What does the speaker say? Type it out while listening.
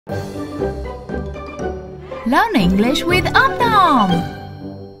Learn English with Om Nom.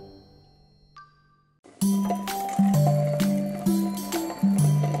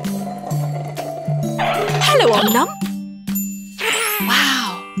 Hello, Om Nom.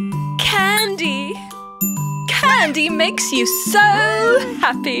 Wow, candy! Candy makes you so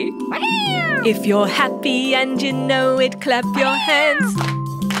happy. If you're happy and you know it, clap your hands.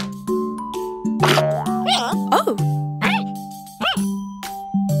 Oh!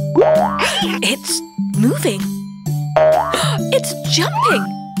 It's moving. It's jumping.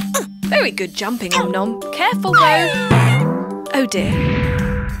 Very good jumping, Om Nom. Careful, though. Oh, dear.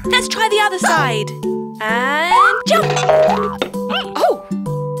 Let's try the other side. And jump. Oh!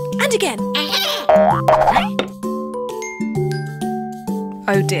 And again.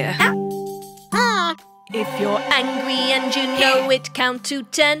 Oh, dear. If you're angry and you know it, count to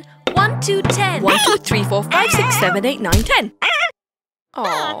 10. 1 to 10. 1, 2, 3, 4, 5, 6, 7, 8, 9, 10.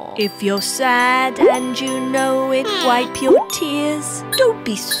 Oh. If you're sad and you know it, wipe your tears. Don't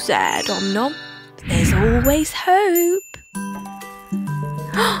be sad, Om Nom. There's always hope.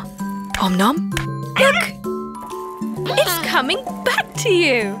 Om Nom, look! It's coming back to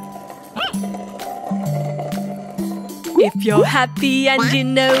you. If you're happy and you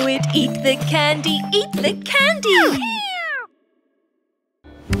know it, eat the candy, eat the candy.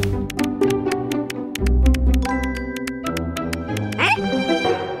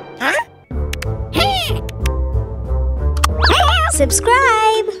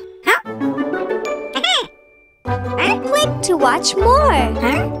 Subscribe! Click to watch more!